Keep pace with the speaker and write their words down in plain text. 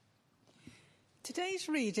Today's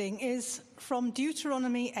reading is from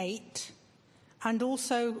Deuteronomy 8 and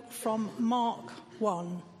also from Mark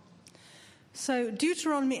 1. So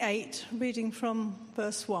Deuteronomy 8, reading from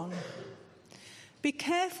verse 1. Be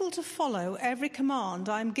careful to follow every command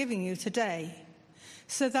I am giving you today,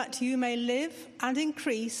 so that you may live and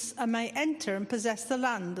increase and may enter and possess the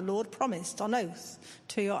land the Lord promised on oath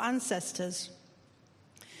to your ancestors.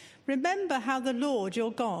 Remember how the Lord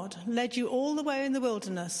your God led you all the way in the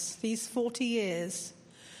wilderness these 40 years,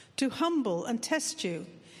 to humble and test you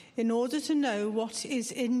in order to know what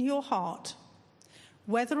is in your heart,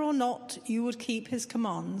 whether or not you would keep his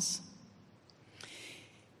commands.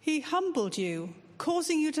 He humbled you,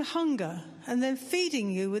 causing you to hunger, and then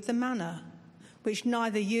feeding you with the manna, which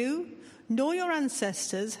neither you nor your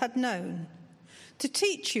ancestors had known, to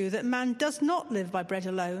teach you that man does not live by bread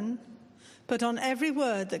alone, but on every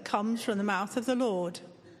word that comes from the mouth of the Lord.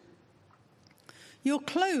 Your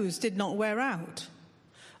clothes did not wear out,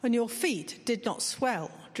 and your feet did not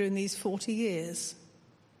swell during these 40 years.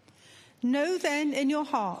 Know then in your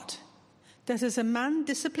heart that as a man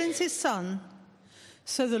disciplines his son,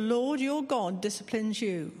 so the Lord your God disciplines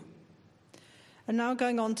you. And now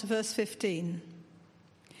going on to verse 15.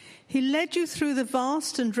 He led you through the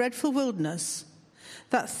vast and dreadful wilderness,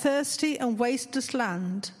 that thirsty and wasteless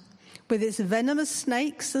land, with its venomous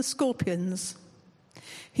snakes and scorpions.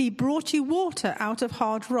 He brought you water out of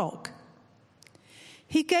hard rock.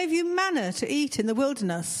 He gave you manna to eat in the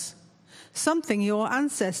wilderness, something your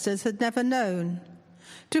ancestors had never known,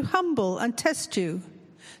 to humble and test you,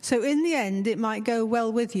 so in the end it might go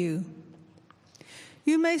well with you.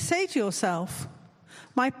 You may say to yourself,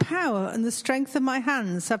 my power and the strength of my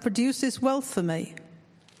hands have produced this wealth for me.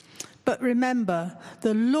 But remember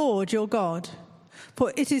the Lord your God,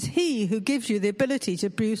 for it is he who gives you the ability to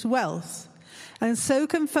produce wealth, and so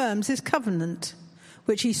confirms his covenant,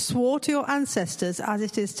 which he swore to your ancestors as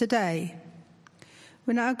it is today.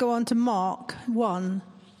 We now go on to Mark 1,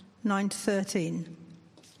 9 to 13.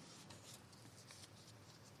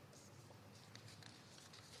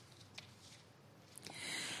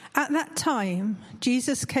 At that time,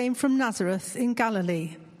 Jesus came from Nazareth in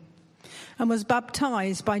Galilee and was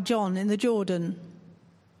baptized by John in the Jordan.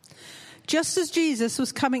 Just as Jesus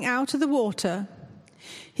was coming out of the water,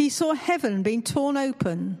 he saw heaven being torn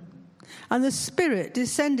open and the Spirit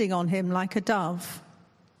descending on him like a dove.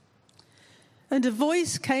 And a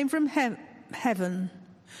voice came from heaven,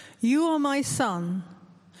 you are my Son,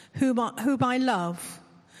 whom I love.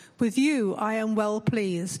 With you I am well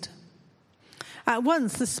pleased. At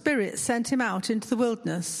once the Spirit sent him out into the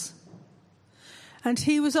wilderness. And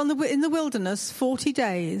he was in the wilderness 40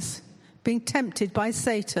 days, being tempted by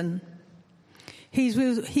Satan.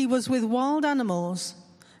 He was with wild animals,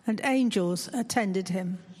 and angels attended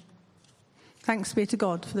him. Thanks be to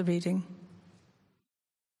God for the reading.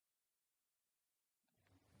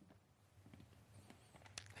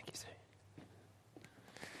 Thank you, Sue.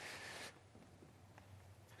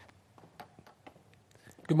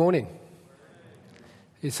 Good morning.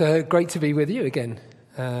 It's great to be with you again,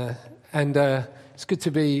 and it's good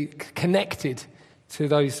to be connected to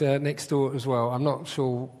those next door as well. I'm not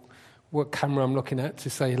sure what camera I'm looking at to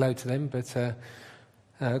say hello to them, but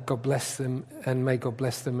God bless them, and may God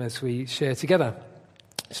bless them as we share together.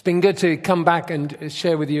 It's been good to come back and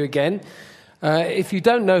share with you again. If you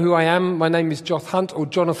don't know who I am, my name is Joth Hunt, or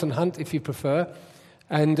Jonathan Hunt if you prefer,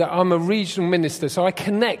 and I'm a regional minister, so I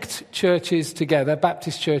connect churches together,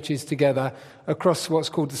 Baptist churches together, across what's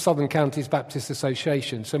called the Southern Counties Baptist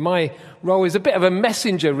Association. So my role is a bit of a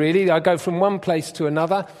messenger, really. I go from one place to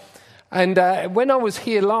another. And when I was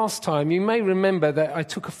here last time, you may remember that I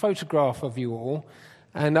took a photograph of you all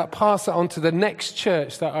and I passed it on to the next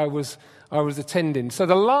church that I was attending. So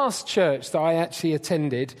the last church that I actually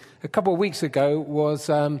attended a couple of weeks ago was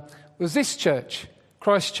this church,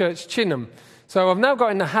 Christ Church Chinham. So I've now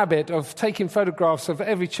got in the habit of taking photographs of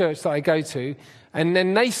every church that I go to, and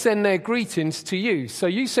then they send their greetings to you. So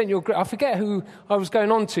you sent your... I forget who I was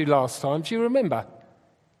going on to last time. Do you remember?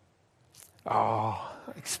 I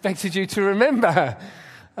expected you to remember.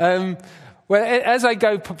 Well, as I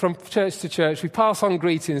go from church to church, we pass on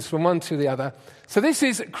greetings from one to the other. So this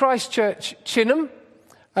is Christ Church Chinham.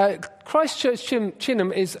 Christ Church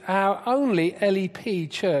Chinham is our only LEP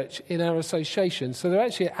church in our association. So they're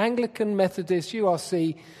actually Anglican, Methodist,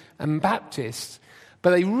 URC and Baptist.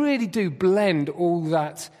 But they really do blend all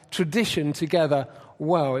that tradition together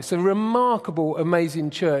well. It's a remarkable, amazing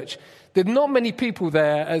church. There are not many people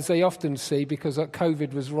there, as they often see, because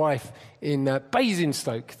COVID was rife in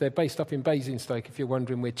Basingstoke. They're based up in Basingstoke, if you're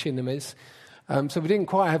wondering where Chinham is. So we didn't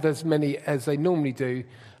quite have as many as they normally do,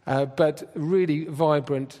 but really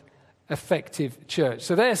vibrant effective church.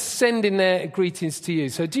 So they're sending their greetings to you.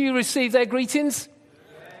 So do you receive their greetings?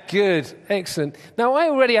 Good, excellent. Now, I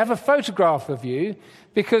already have a photograph of you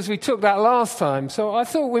because we took that last time. So I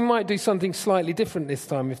thought we might do something slightly different this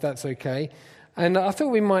time, if that's okay. And I thought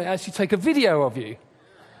we might actually take a video of you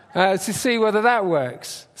to see whether that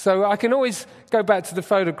works. So I can always go back to the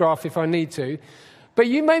photograph if I need to. But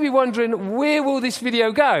you may be wondering, where will this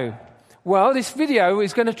video go? Well, this video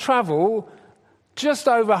is going to travel just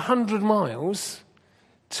over 100 miles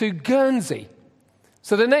to Guernsey.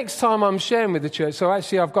 So the next time I'm sharing with the church, so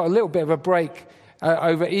actually I've got a little bit of a break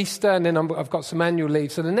over Easter, and then I've got some annual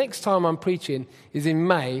leave. So the next time I'm preaching is in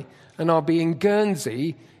May, and I'll be in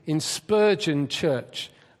Guernsey, in Spurgeon Church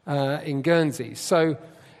in Guernsey. So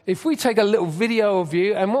if we take a little video of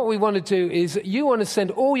you, and what we want to do is you want to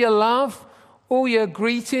send all your love, all your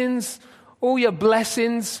greetings, all your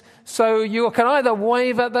blessings. So you can either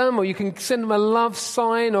wave at them, or you can send them a love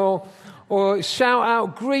sign, or shout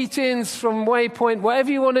out greetings from Waypoint,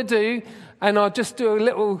 whatever you want to do, and I'll just do a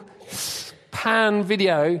little pan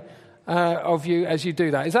video of you as you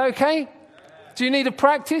do that. Is that okay? Do you need a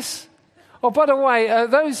practice? Oh, by the way,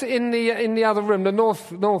 those in the other room, the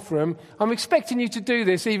north room, I'm expecting you to do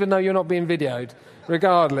this even though you're not being videoed,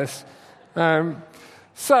 regardless.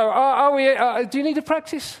 So, are we? Do you need a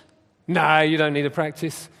practice? No, you don't need a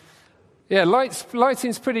practice. Yeah,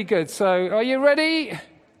 lighting's pretty good. So, are you ready?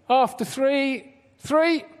 After three.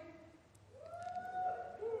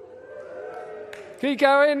 Keep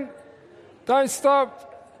going. Don't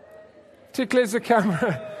stop. Tickles the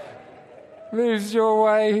camera. Moves your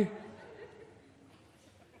way.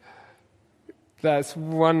 That's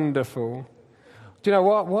wonderful. Do you know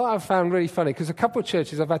what I've found really funny? Because a couple of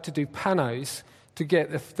churches I've had to do panos to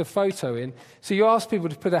get the photo in. So you ask people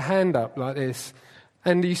to put a hand up like this,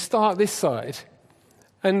 and you start this side.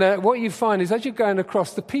 And what you find is as you're going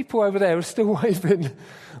across, the people over there are still waving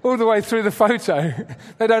all the way through the photo.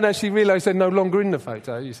 They don't actually realise they're no longer in the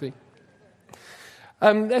photo, you see.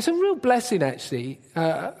 There's a real blessing, actually.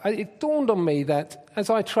 It dawned on me that as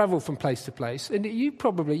I travel from place to place, and you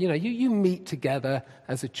probably, you meet together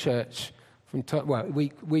as a church from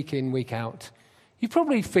week in, week out. You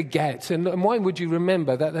probably forget, and why would you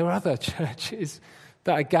remember that there are other churches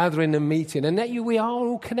that are gathering and meeting, and that we are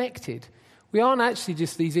all connected. We aren't actually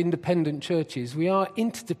just these independent churches. We are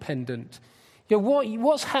interdependent.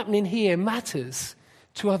 What's happening here matters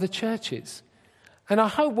to other churches. And I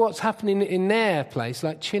hope what's happening in their place,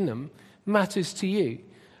 like Chinham, matters to you.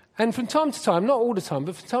 And from time to time, not all the time,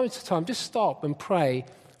 but from time to time, just stop and pray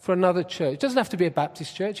for another church. It doesn't have to be a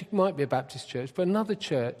Baptist church. It might be a Baptist church, but another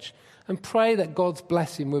church, and pray that God's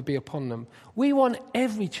blessing will be upon them. We want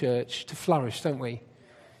every church to flourish, don't we?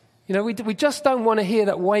 We just don't want to hear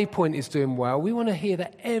that Waypoint is doing well. We want to hear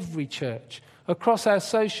that every church, across our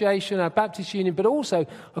association, our Baptist union, but also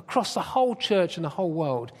across the whole church and the whole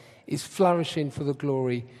world, is flourishing for the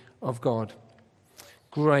glory of God.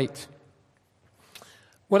 Great.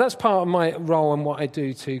 Well, that's part of my role and what I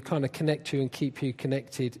do to kind of connect you and keep you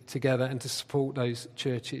connected together and to support those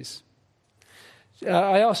churches.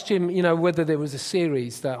 I asked Jim, whether there was a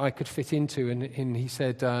series that I could fit into, and he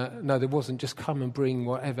said, no, there wasn't. Just come and bring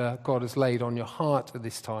whatever God has laid on your heart at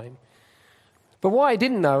this time. But what I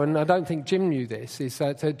didn't know, and I don't think Jim knew this, is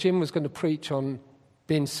that Jim was going to preach on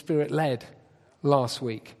being Spirit-led last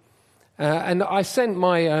week. And I sent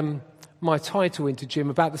my title into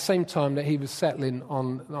Jim about the same time that he was settling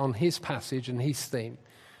on his passage and his theme.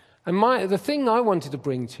 And the thing I wanted to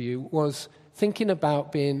bring to you was thinking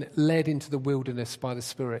about being led into the wilderness by the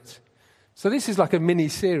Spirit. So this is like a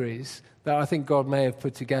mini-series that I think God may have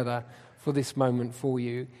put together for this moment for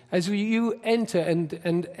you as you enter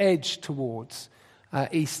and edge towards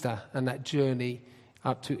Easter and that journey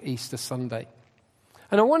up to Easter Sunday.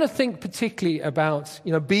 And I want to think particularly about,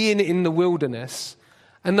 being in the wilderness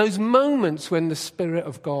and those moments when the Spirit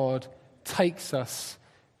of God takes us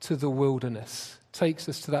to the wilderness, takes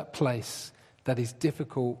us to that place that is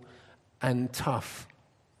difficult and tough.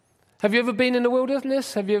 Have you ever been in the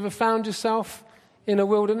wilderness? Have you ever found yourself in a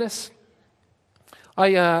wilderness?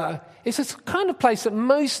 It's a kind of place that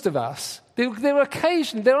most of us,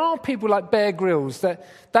 there are people like Bear Grylls,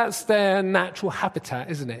 that's their natural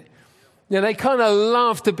habitat, isn't it? They kind of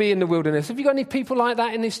love to be in the wilderness. Have you got any people like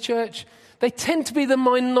that in this church? They tend to be the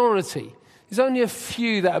minority. There's only a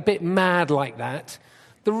few that are a bit mad like that.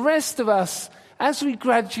 The rest of us, as we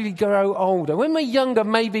gradually grow older, when we're younger,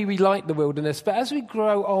 maybe we like the wilderness, but as we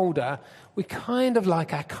grow older, we kind of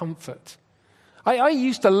like our comfort. I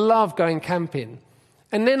used to love going camping,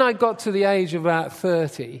 and then I got to the age of about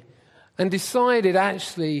 30 and decided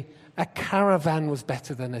actually a caravan was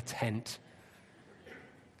better than a tent.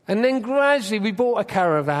 And then gradually we bought a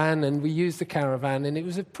caravan and we used the caravan, and it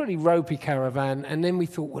was a pretty ropey caravan. And then we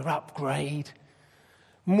thought, we'll upgrade.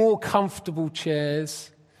 More comfortable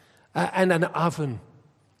chairs and an oven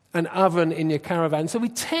in your caravan. So we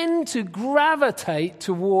tend to gravitate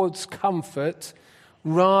towards comfort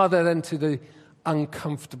rather than to the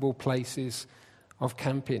uncomfortable places of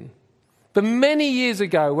camping. But many years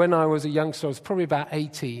ago, when I was a youngster, I was probably about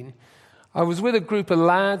 18, I was with a group of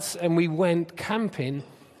lads and we went camping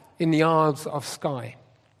in the Isles of Skye,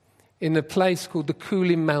 in a place called the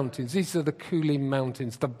Coolin Mountains. These are the Coolin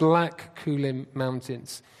Mountains, the Black Coolin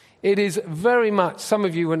Mountains. It is very much, some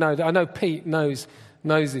of you will know, I know Pete knows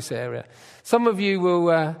this area. Some of you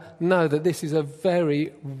will know that this is a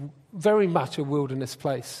very, very much a wilderness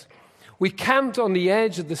place. We camped on the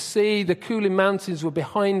edge of the sea, the Coolin Mountains were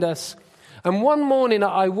behind us, and one morning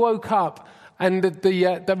I woke up and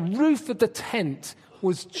the roof of the tent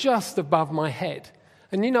was just above my head.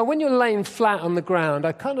 And you know, when you're laying flat on the ground,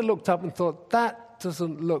 I kind of looked up and thought, that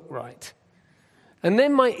doesn't look right. And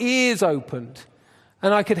then my ears opened,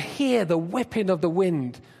 and I could hear the whipping of the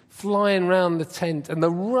wind flying round the tent and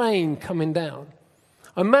the rain coming down.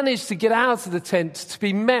 I managed to get out of the tent to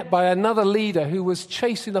be met by another leader who was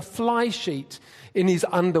chasing a fly sheet in his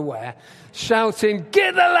underwear, shouting,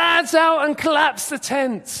 "Get the lads out and collapse the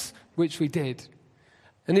tents," which we did.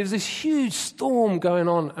 And there was this huge storm going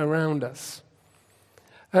on around us.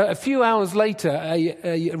 A few hours later,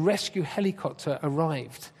 a rescue helicopter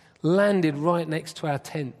arrived, landed right next to our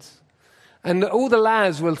tent. And all the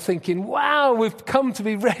lads were thinking, wow, we've come to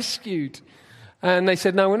be rescued. And they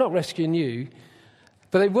said, no, we're not rescuing you.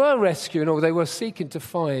 But they were rescuing, or they were seeking to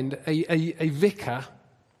find a vicar.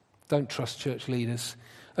 Don't trust church leaders.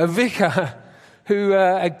 A vicar who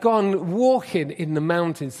had gone walking in the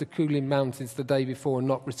mountains, the Coolin Mountains, the day before and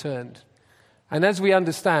not returned. And as we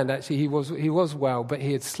understand, actually, he was well, but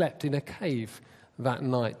he had slept in a cave that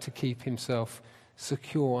night to keep himself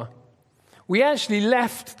secure. We actually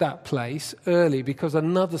left that place early because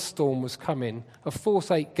another storm was coming. A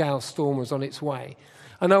force 8 gale storm was on its way.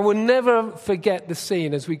 And I will never forget the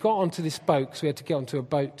scene as we got onto this boat, because we had to get onto a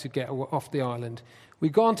boat to get off the island. We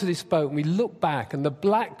got onto this boat and we looked back, and the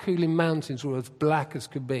Black Coolin Mountains were as black as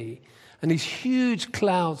could be, and these huge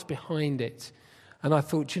clouds behind it. And I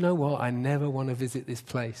thought, you know what? I never want to visit this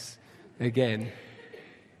place again.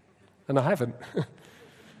 And I haven't.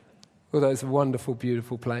 Although it's a wonderful,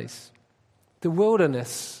 beautiful place. The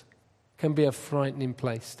wilderness can be a frightening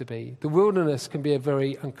place to be. The wilderness can be a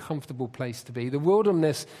very uncomfortable place to be. The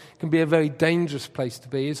wilderness can be a very dangerous place to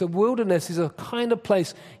be. The wilderness is a kind of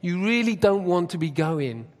place you really don't want to be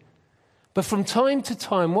going. But from time to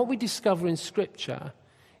time, what we discover in Scripture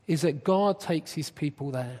is that God takes his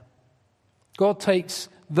people there. God takes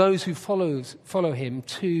those who follow him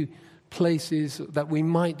to places that we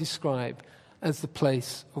might describe as the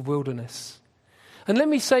place of wilderness. And let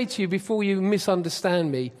me say to you, before you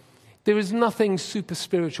misunderstand me, there is nothing super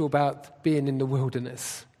spiritual about being in the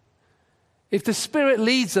wilderness. If the Spirit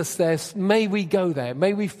leads us there, may we go there,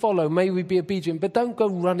 may we follow, may we be obedient, but don't go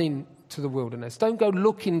running to the wilderness. Don't go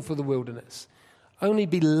looking for the wilderness. Only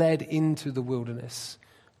be led into the wilderness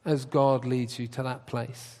as God leads you to that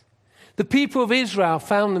place. The people of Israel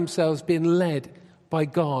found themselves being led by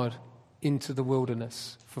God into the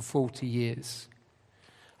wilderness for 40 years.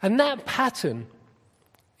 And that pattern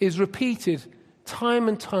is repeated time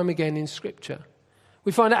and time again in Scripture.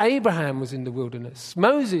 We find that Abraham was in the wilderness.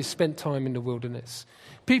 Moses spent time in the wilderness.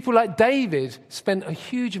 People like David spent a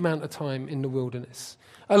huge amount of time in the wilderness.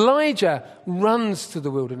 Elijah runs to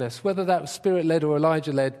the wilderness. Whether that was Spirit-led or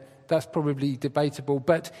Elijah-led, that's probably debatable.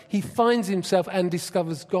 But he finds himself and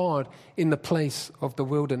discovers God in the place of the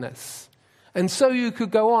wilderness. And so you could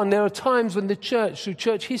go on. There are times when the church, through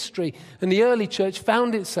church history, and the early church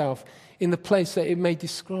found itself in the place that it may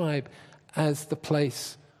describe as the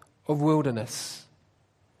place of wilderness.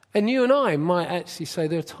 And you and I might actually say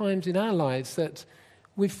there are times in our lives that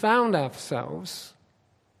we found ourselves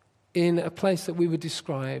in a place that we would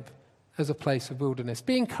describe as a place of wilderness.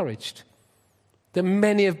 Be encouraged that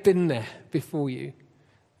many have been there before you.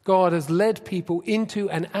 God has led people into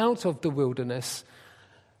and out of the wilderness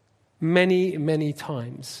many, many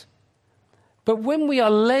times. But when we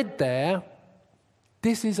are led there,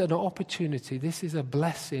 this is an opportunity, this is a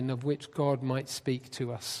blessing of which God might speak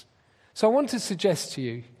to us. So I want to suggest to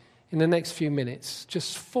you in the next few minutes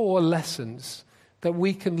just 4 lessons that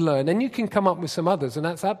we can learn. And you can come up with some others, and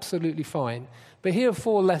that's absolutely fine. But here are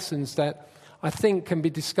 4 lessons that I think can be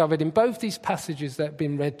discovered in both these passages that have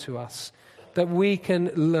been read to us, that we can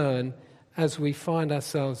learn as we find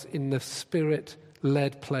ourselves in the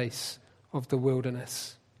Spirit-led place of the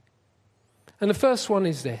wilderness. And the first one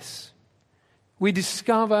is this. We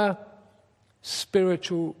discover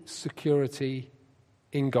spiritual security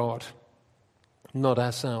in God, not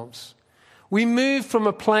ourselves. We move from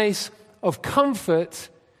a place of comfort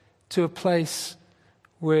to a place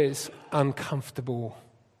where it's uncomfortable,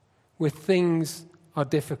 where things are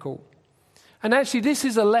difficult. And actually, this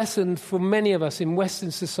is a lesson for many of us in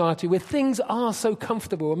Western society where things are so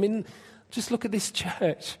comfortable. I mean, just look at this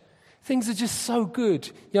church. Things are just so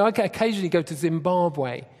good. I occasionally go to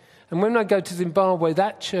Zimbabwe. And when I go to Zimbabwe,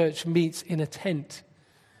 that church meets in a tent.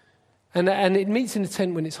 And it meets in a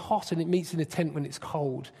tent when it's hot, and it meets in a tent when it's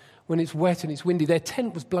cold, when it's wet and it's windy. Their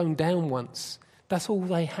tent was blown down once. That's all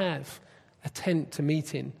they have, a tent to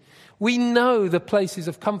meet in. We know the places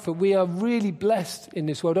of comfort. We are really blessed in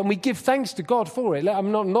this world, and we give thanks to God for it.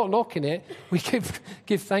 I'm not knocking it. We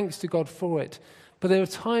give thanks to God for it. But there are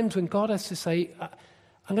times when God has to say,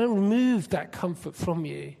 I'm going to remove that comfort from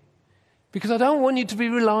you because I don't want you to be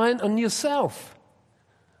reliant on yourself.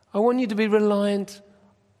 I want you to be reliant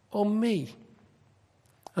on me.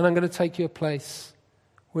 And I'm going to take you a place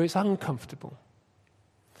where it's uncomfortable.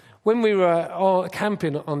 When we were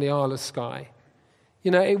camping on the Isle of Skye,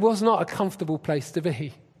 it was not a comfortable place to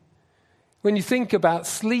be. When you think about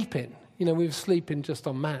sleeping, we were sleeping just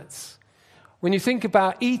on mats. When you think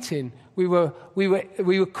about eating, we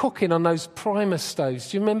were cooking on those Primus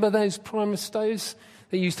stoves. Do you remember those Primus stoves?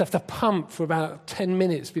 They used to have to pump for about 10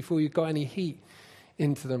 minutes before you got any heat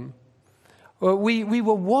into them. Well, we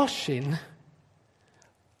were washing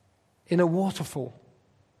in a waterfall.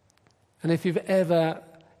 And if you've ever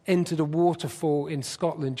entered a waterfall in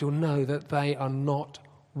Scotland, you'll know that they are not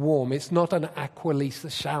warm. It's not an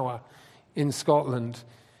Aqualisa shower in Scotland.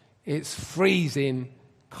 It's freezing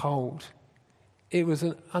cold. It was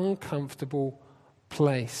an uncomfortable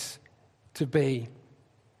place to be.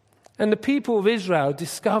 And the people of Israel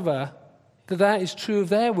discover that that is true of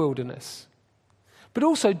their wilderness. But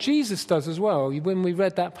also Jesus does as well. When we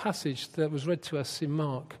read that passage that was read to us in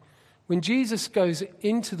Mark, when Jesus goes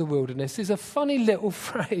into the wilderness, there's a funny little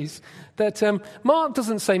phrase that Mark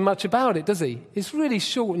doesn't say much about it, does he? It's really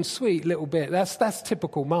short and sweet little bit. That's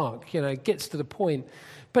typical Mark, gets to the point.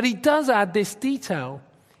 But he does add this detail.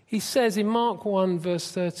 He says in Mark 1,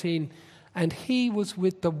 verse 13, and he was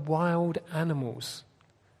with the wild animals.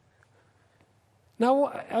 Now,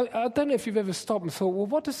 I don't know if you've ever stopped and thought,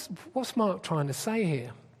 well, what's Mark trying to say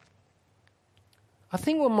here? I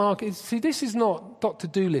think what Mark is, this is not Dr.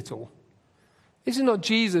 Dolittle. This is not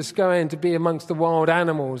Jesus going to be amongst the wild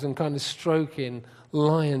animals and kind of stroking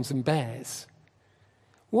lions and bears.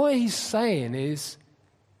 What he's saying is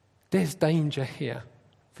there's danger here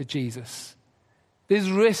for Jesus. There's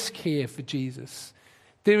risk here for Jesus.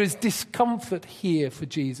 There is discomfort here for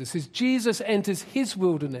Jesus. As Jesus enters his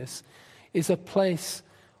wilderness, is a place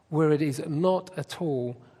where it is not at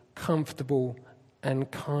all comfortable and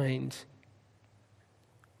kind.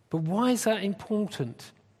 But why is that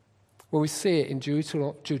important? Well, we see it in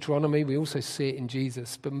Deuteronomy. We also see it in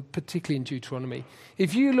Jesus, but particularly in Deuteronomy.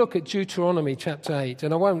 If you look at Deuteronomy chapter 8,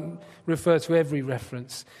 and I won't refer to every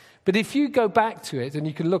reference, but if you go back to it and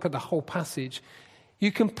you can look at the whole passage,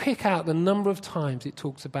 you can pick out the number of times it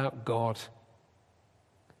talks about God.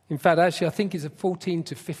 In fact, actually, I think it's 14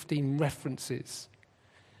 to 15 references.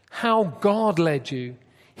 How God led you.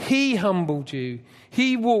 He humbled you.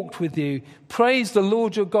 He walked with you. Praise the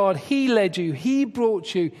Lord your God. He led you. He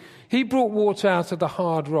brought you. He brought water out of the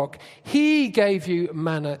hard rock. He gave you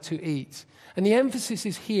manna to eat. And the emphasis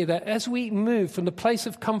is here that as we move from the place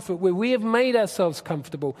of comfort where we have made ourselves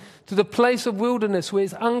comfortable to the place of wilderness where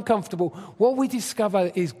it's uncomfortable, what we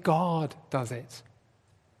discover is God does it.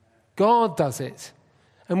 God does it.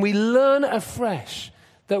 And we learn afresh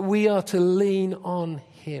that we are to lean on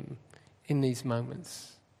him in these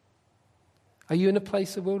moments. Are you in a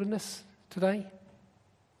place of wilderness today?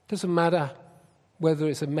 Doesn't matter whether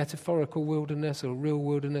it's a metaphorical wilderness or a real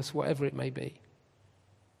wilderness, whatever it may be.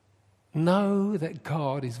 Know that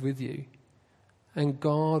God is with you, and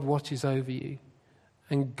God watches over you,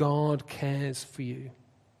 and God cares for you.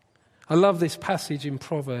 I love this passage in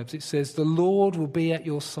Proverbs. It says, the Lord will be at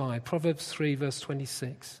your side. Proverbs 3, verse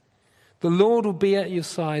 26. The Lord will be at your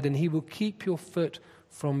side, and he will keep your foot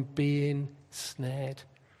from being snared.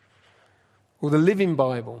 Or the Living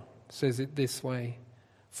Bible says it this way.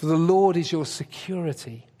 For the Lord is your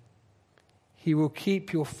security. He will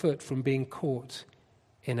keep your foot from being caught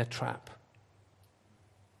in a trap.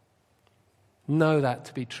 Know that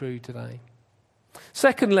to be true today.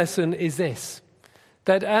 Second lesson is this,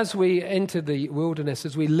 that as we enter the wilderness,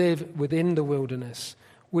 as we live within the wilderness,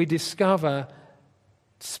 we discover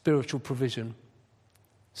spiritual provision.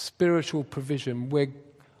 Spiritual provision, where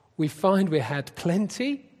we find we had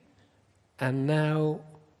plenty, and now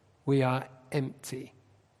we are empty.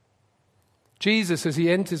 Jesus, as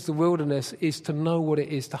he enters the wilderness, is to know what it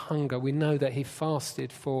is to hunger. We know that he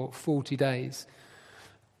fasted for 40 days.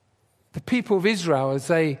 The people of Israel, as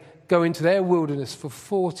they go into their wilderness for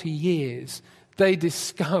 40 years, they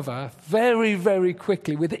discover very, very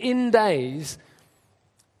quickly, within days,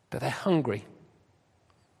 that they're hungry.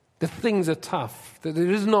 That things are tough, that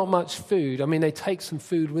there is not much food. I mean, they take some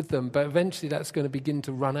food with them, but eventually that's going to begin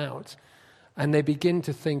to run out. And they begin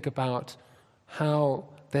to think about how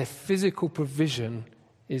their physical provision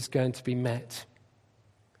is going to be met.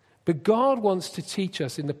 But God wants to teach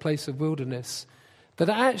us in the place of wilderness that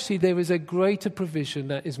actually there is a greater provision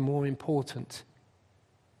that is more important.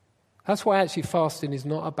 That's why actually fasting is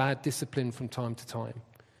not a bad discipline from time to time.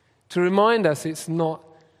 To remind us it's not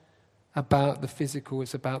about the physical,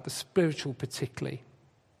 it's about the spiritual particularly.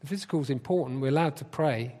 The physical is important. We're allowed to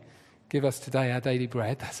pray, give us today our daily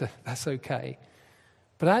bread. That's okay.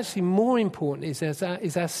 But actually more important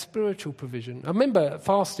is our spiritual provision. I remember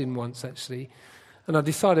fasting once actually, and I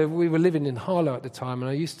decided, we were living in Harlow at the time, and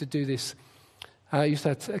I used to do this. I used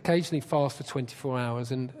to occasionally fast for 24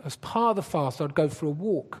 hours, and as part of the fast I'd go for a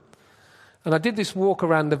walk. And I did this walk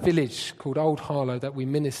around the village called Old Harlow that we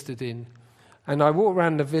ministered in. And I walked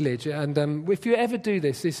around the village, and if you ever do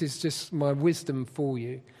this is just my wisdom for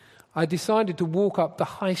you. I decided to walk up the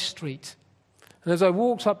high street. And as I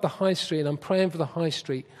walked up the high street, and I'm praying for the high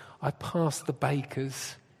street, I passed the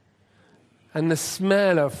bakers. And the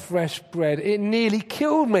smell of fresh bread, it nearly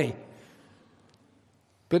killed me.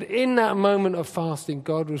 But in that moment of fasting,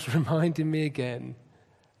 God was reminding me again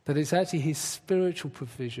that it's actually his spiritual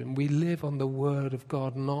provision. We live on the word of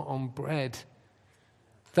God, not on bread.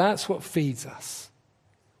 That's what feeds us.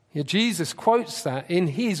 Yeah, Jesus quotes that in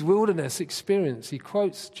his wilderness experience. He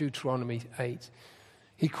quotes Deuteronomy 8.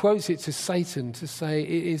 He quotes it to Satan to say it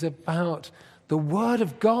is about the word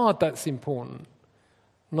of God that's important,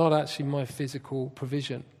 not actually my physical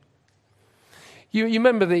provision. You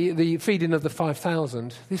remember the feeding of the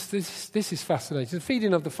 5,000? This is fascinating. The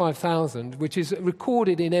feeding of the 5,000, which is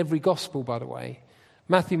recorded in every gospel, by the way,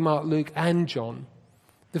 Matthew, Mark, Luke, and John.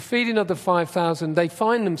 The feeding of the 5,000, they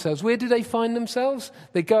find themselves. Where do they find themselves?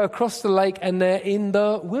 They go across the lake and they're in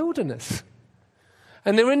the wilderness.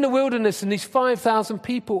 And they're in the wilderness, and these 5,000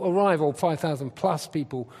 people arrive, or 5,000 plus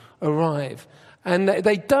people arrive. And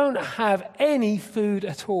they don't have any food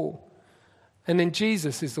at all. And then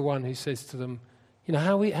Jesus is the one who says to them,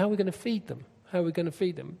 how are we going to feed them? How are we going to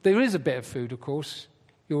feed them? There is a bit of food, of course.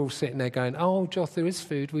 You're all sitting there going, oh, Joth, there is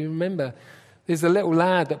food. We remember there's a little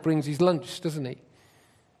lad that brings his lunch, doesn't he?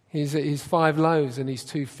 He's 5 loaves and he's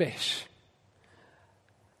 2 fish.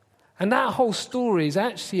 And that whole story is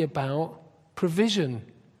actually about provision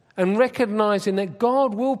and recognizing that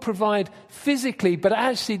God will provide physically, but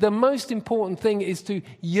actually the most important thing is to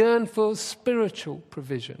yearn for spiritual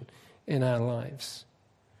provision in our lives.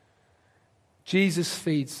 Jesus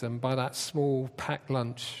feeds them by that small packed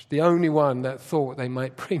lunch, the only one that thought they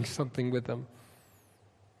might bring something with them.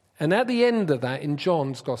 And at the end of that, in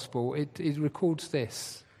John's Gospel, it records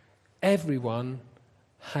this: everyone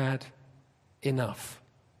had enough.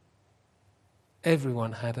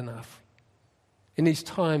 Everyone had enough. In these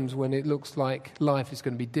times when it looks like life is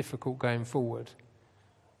going to be difficult going forward,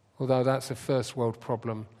 although that's a first world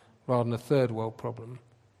problem rather than a third world problem,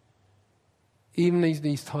 even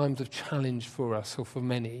these times of challenge for us or for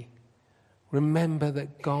many, remember that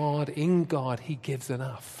in God, he gives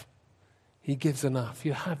enough. He gives enough.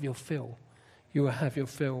 You have your fill. You will have your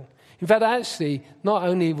fill. In fact, actually, not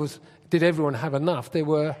only did everyone have enough, there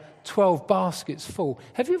were 12 baskets full.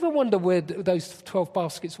 Have you ever wondered where those 12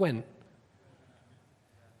 baskets went?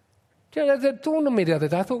 It dawned on me the other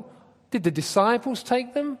day. I thought, did the disciples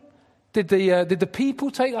take them? Did the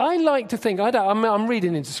people take? I like to think. I'm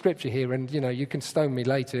reading into Scripture here, and you can stone me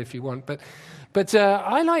later if you want. But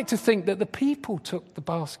I like to think that the people took the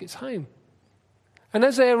baskets home, and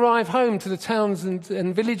as they arrive home to the towns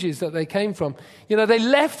and villages that they came from, they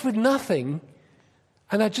left with nothing.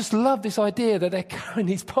 And I just love this idea that they're carrying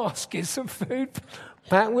these baskets of food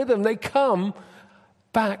back with them. They come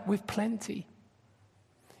back with plenty.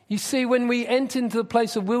 You see, when we enter into the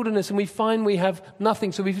place of wilderness and we find we have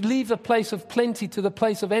nothing, so we leave the place of plenty to the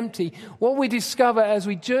place of empty, what we discover as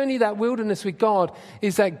we journey that wilderness with God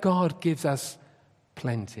is that God gives us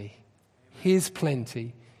plenty, his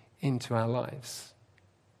plenty into our lives.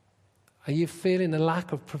 Are you feeling a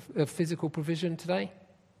lack of physical provision today?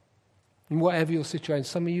 In whatever your situation,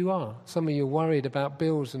 some of you are. Some of you are worried about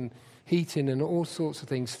bills and heating and all sorts of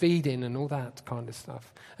things, feeding and all that kind of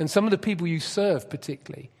stuff. And some of the people you serve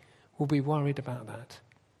particularly will be worried about that.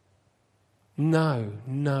 Know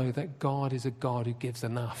that God is a God who gives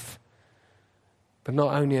enough. But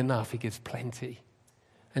not only enough, he gives plenty.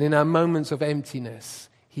 And in our moments of emptiness,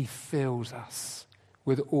 he fills us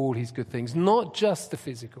with all his good things. Not just the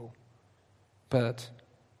physical, but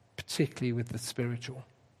particularly with the spiritual.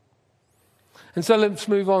 And so let's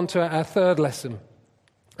move on to our third lesson.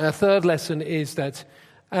 Our third lesson is that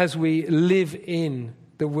as we live in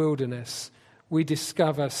the wilderness, we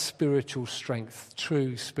discover spiritual strength,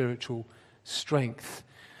 true spiritual strength.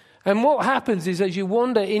 And what happens is as you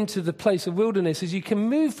wander into the place of wilderness is you can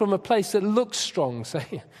move from a place that looks strong,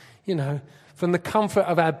 say, from the comfort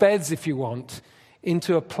of our beds, if you want,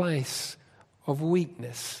 into a place of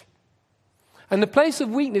weakness. And the place of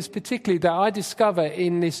weakness, particularly, that I discover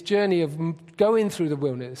in this journey of going through the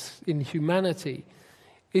wilderness in humanity,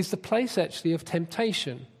 is the place, actually, of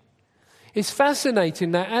temptation. It's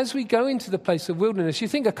fascinating that as we go into the place of wilderness, you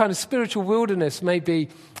think a kind of spiritual wilderness may be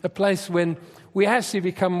a place when we actually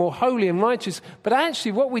become more holy and righteous. But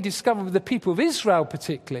actually, what we discover with the people of Israel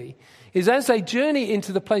particularly is as they journey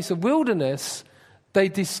into the place of wilderness, they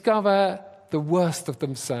discover the worst of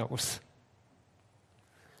themselves.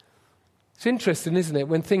 It's interesting, isn't it?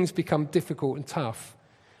 When things become difficult and tough,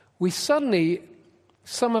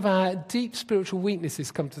 some of our deep spiritual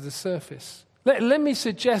weaknesses come to the surface. Let me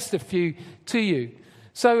suggest a few to you.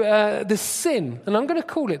 So the sin, and I'm going to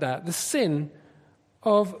call it that, the sin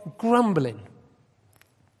of grumbling.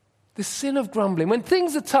 The sin of grumbling. When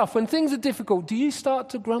things are tough, when things are difficult, do you start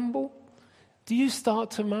to grumble? Do you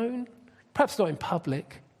start to moan? Perhaps not in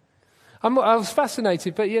public. I was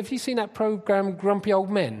fascinated, but have you seen that program, Grumpy Old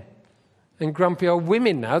Men? And Grumpy Old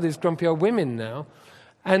Women now. There's Grumpy Old Women now.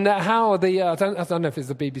 And how I don't know if it's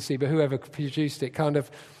the BBC, but whoever produced it kind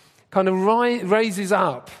of raises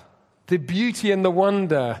up the beauty and the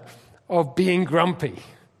wonder of being grumpy.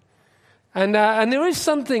 And there is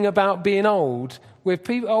something about being old where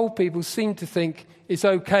old people seem to think it's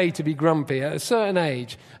okay to be grumpy at a certain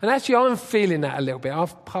age. And actually, I'm feeling that a little bit.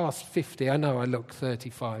 I've passed 50. I know I look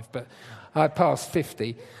 35, but I passed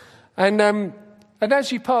 50. And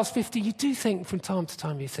as you pass 50, you do think from time to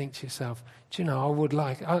time, you think to yourself, do you know,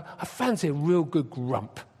 I fancy a real good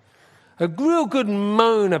grump. A real good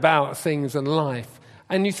moan about things and life.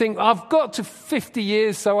 And you think, I've got to 50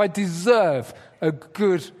 years, so I deserve a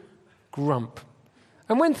good grump.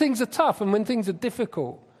 And when things are tough and when things are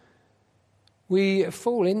difficult, we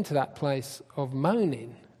fall into that place of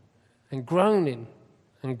moaning and groaning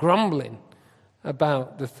and grumbling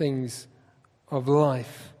about the things of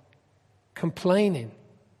life, complaining.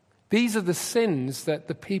 These are the sins that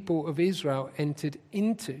the people of Israel entered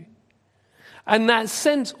into. And that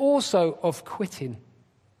sense also of quitting,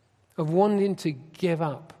 of wanting to give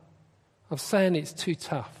up, of saying it's too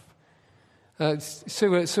tough.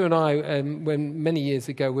 Sue and I, many years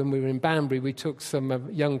ago when we were in Banbury, we took some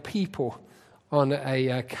young people on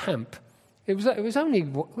a camp. It was only,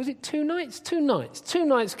 was it 2 nights? 2 nights. 2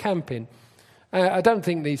 nights camping. I don't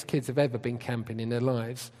think these kids have ever been camping in their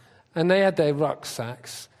lives. And they had their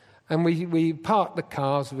rucksacks. And we parked the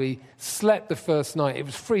cars, we slept the first night. It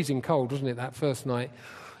was freezing cold, wasn't it, that first night?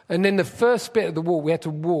 And then the first bit of the walk, we had to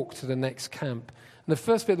walk to the next camp. And the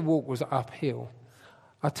first bit of the walk was uphill.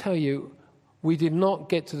 I tell you, we did not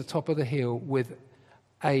get to the top of the hill with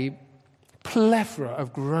a plethora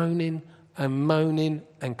of groaning and moaning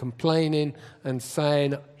and complaining and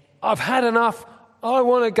saying, I've had enough, I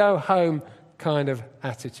want to go home kind of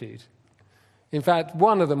attitude. In fact,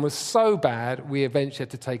 one of them was so bad, we eventually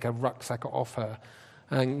had to take a rucksack off her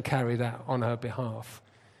and carry that on her behalf.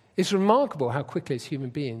 It's remarkable how quickly as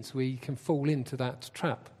human beings we can fall into that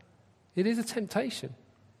trap. It is a temptation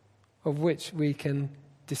of which we can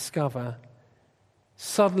discover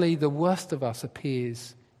suddenly the worst of us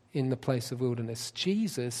appears in the place of wilderness.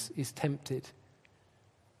 Jesus is tempted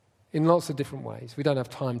in lots of different ways. We don't have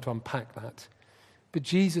time to unpack that. But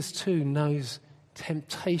Jesus too knows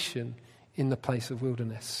temptation in the place of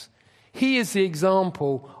wilderness. He is the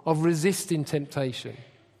example of resisting temptation.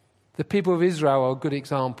 The people of Israel are a good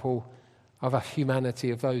example of a humanity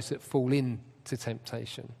of those that fall into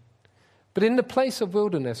temptation. But in the place of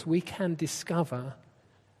wilderness, we can discover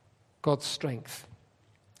God's strength.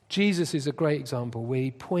 Jesus is a great example where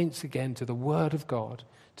he points again to the Word of God,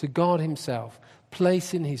 to God himself,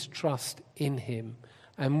 placing his trust in him.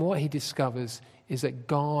 And what he discovers is that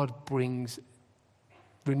God brings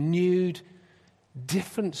renewed,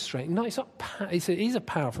 different strength. No, it's not. It is a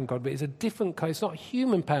power from God, but it's a different kind. It's not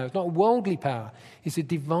human power. It's not worldly power. It's a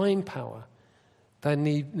divine power that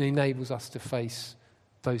enables us to face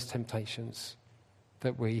those temptations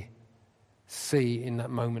that we see in that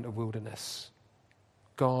moment of wilderness.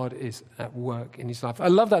 God is at work in his life. I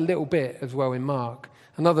love that little bit as well in Mark,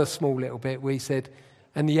 another small little bit where he said,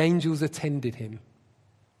 and the angels attended him.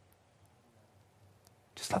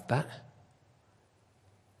 Just love that.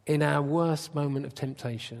 In our worst moment of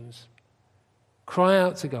temptations, cry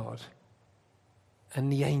out to God,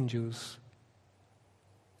 and the angels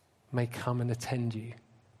may come and attend you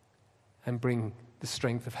and bring the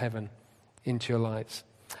strength of heaven into your lives.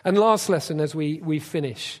 And last lesson as we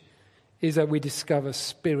finish is that we discover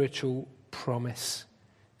spiritual promise.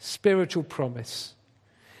 Spiritual promise.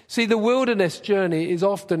 See, the wilderness journey is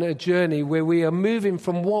often a journey where we are moving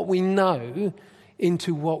from what we know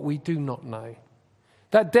into what we do not know.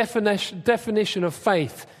 That definition of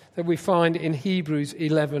faith that we find in Hebrews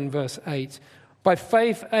 11 verse 8. By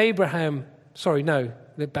faith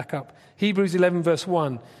back up. Hebrews 11 verse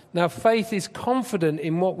 1. Now faith is confident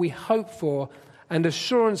in what we hope for and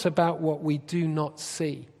assurance about what we do not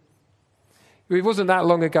see. It wasn't that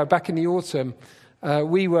long ago, back in the autumn,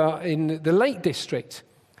 we were in the Lake District,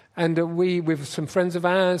 and we, with some friends of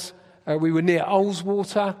ours, we were near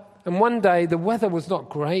Ullswater, and one day the weather was not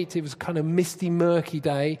great. It was a kind of misty, murky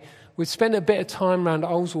day. We'd spent a bit of time around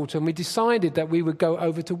Ullswater, and we decided that we would go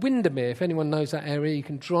over to Windermere. If anyone knows that area, you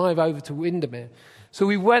can drive over to Windermere. So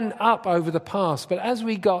we went up over the pass, but as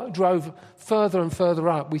we drove further and further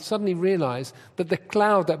up, we suddenly realized that the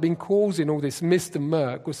cloud that had been causing all this mist and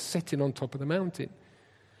murk was sitting on top of the mountain.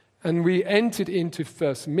 And we entered into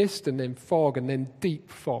first mist and then fog and then deep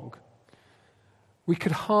fog. We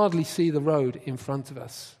could hardly see the road in front of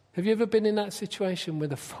us. Have you ever been in that situation where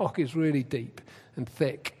the fog is really deep and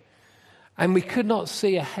thick? And we could not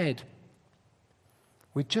see ahead.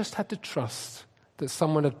 We just had to trust that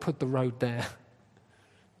someone had put the road there.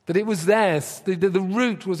 That it was theirs, the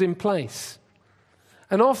route was in place.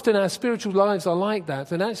 And often our spiritual lives are like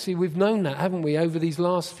that. And actually we've known that, haven't we, over these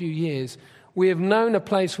last few years. We have known a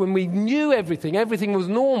place when we knew everything was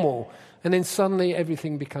normal. And then suddenly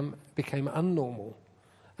everything became unnormal.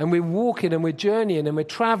 And we're walking and we're journeying and we're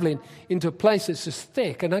traveling into a place that's just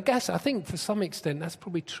thick. And I think to some extent that's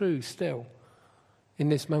probably true still in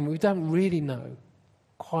this moment. We don't really know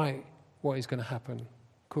quite what is going to happen.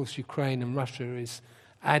 Of course, Ukraine and Russia is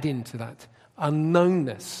adding to that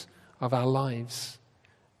unknownness of our lives.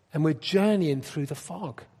 And we're journeying through the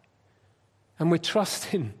fog. And we're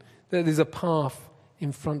trusting that there's a path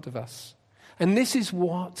in front of us. And this is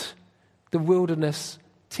what the wilderness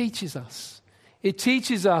teaches us. It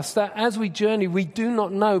teaches us that as we journey, we do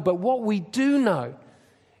not know, but what we do know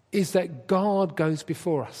is that God goes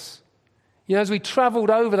before us. You know, as we travelled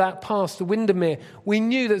over that pass to Windermere, we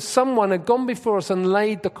knew that someone had gone before us and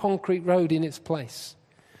laid the concrete road in its place.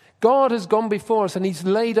 God has gone before us and he's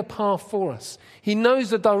laid a path for us. He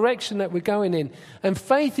knows the direction that we're going in. And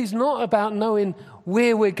faith is not about knowing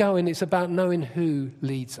where we're going, it's about knowing who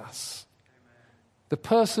leads us. The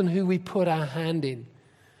person who we put our hand in.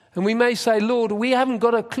 And we may say, Lord, we haven't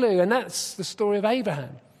got a clue. And that's the story of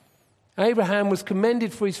Abraham. Abraham was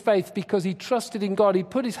commended for his faith because he trusted in God. He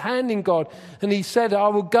put his hand in God and he said, I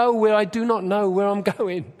will go where I do not know where I'm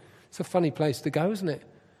going. It's a funny place to go, isn't it?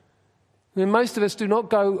 I mean, most of us do not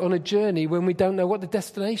go on a journey when we don't know what the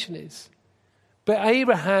destination is. But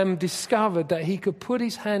Abraham discovered that he could put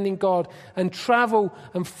his hand in God and travel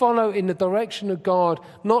and follow in the direction of God,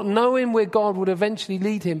 not knowing where God would eventually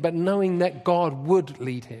lead him, but knowing that God would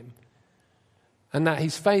lead him. And that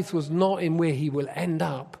his faith was not in where he will end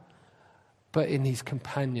up, but in his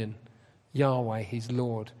companion, Yahweh, his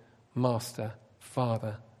Lord, Master,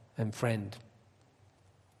 Father, and friend.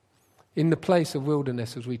 In the place of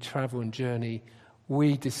wilderness, as we travel and journey,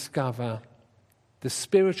 we discover the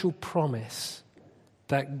spiritual promise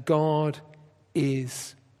that God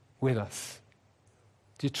is with us.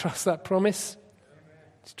 Do you trust that promise?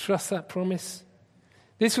 Do you trust that promise?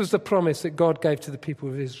 This was the promise that God gave to the people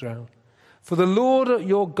of Israel. For the Lord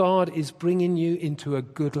your God is bringing you into a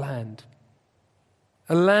good land,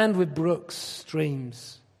 a land with brooks,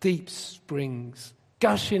 streams, deep springs,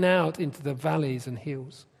 gushing out into the valleys and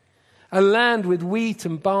hills. A land with wheat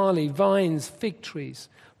and barley, vines, fig trees,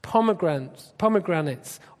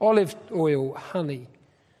 pomegranates, olive oil, honey.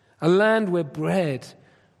 A land where bread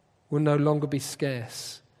will no longer be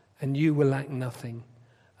scarce and you will lack nothing.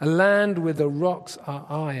 A land where the rocks are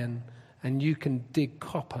iron and you can dig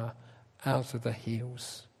copper out of the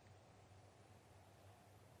hills.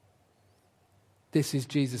 This is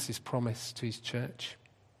Jesus' promise to his church.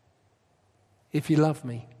 If you love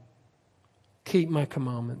me, keep my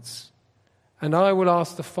commandments. And I will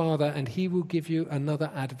ask the Father, and he will give you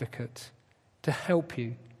another advocate to help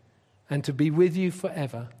you and to be with you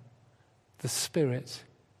forever, the Spirit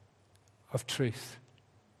of truth.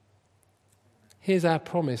 here's our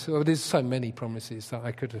promise. Well, there's so many promises that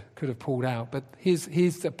I could have pulled out, but here's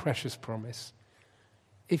the precious promise.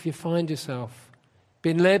 If you find yourself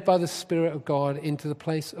being led by the Spirit of God into the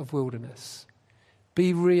place of wilderness,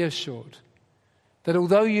 be reassured that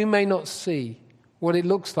although you may not see what it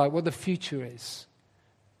looks like, what the future is,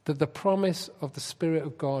 that the promise of the Spirit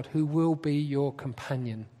of God, who will be your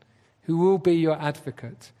companion, who will be your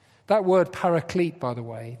advocate. That word paraclete, by the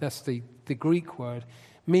way, that's the Greek word,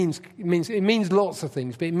 it means lots of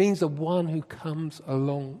things, but it means the one who comes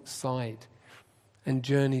alongside and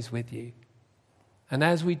journeys with you. And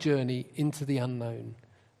as we journey into the unknown,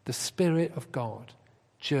 the Spirit of God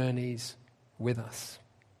journeys with us.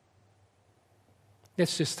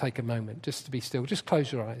 Let's just take a moment just to be still. Just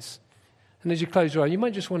close your eyes. And as you close your eyes, you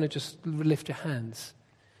might just want to just lift your hands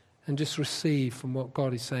and just receive from what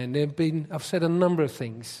God is saying. I've said a number of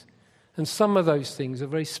things, and some of those things are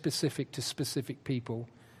very specific to specific people.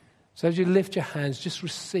 So as you lift your hands, just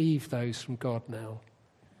receive those from God now.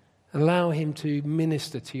 Allow him to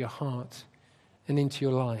minister to your heart and into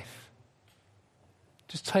your life.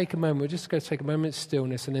 Just take a moment. We're just going to take a moment of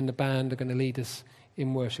stillness, and then the band are going to lead us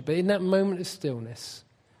in worship. But in that moment of stillness,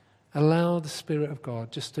 allow the Spirit of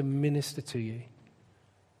God just to minister to you.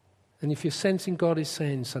 And if you're sensing God is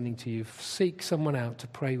saying something to you, seek someone out to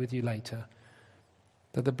pray with you later,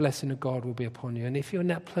 that the blessing of God will be upon you. And if you're in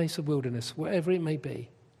that place of wilderness, whatever it may be,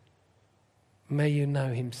 may you know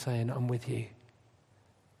him saying, I'm with you.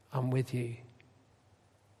 I'm with you.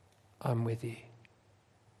 I'm with you.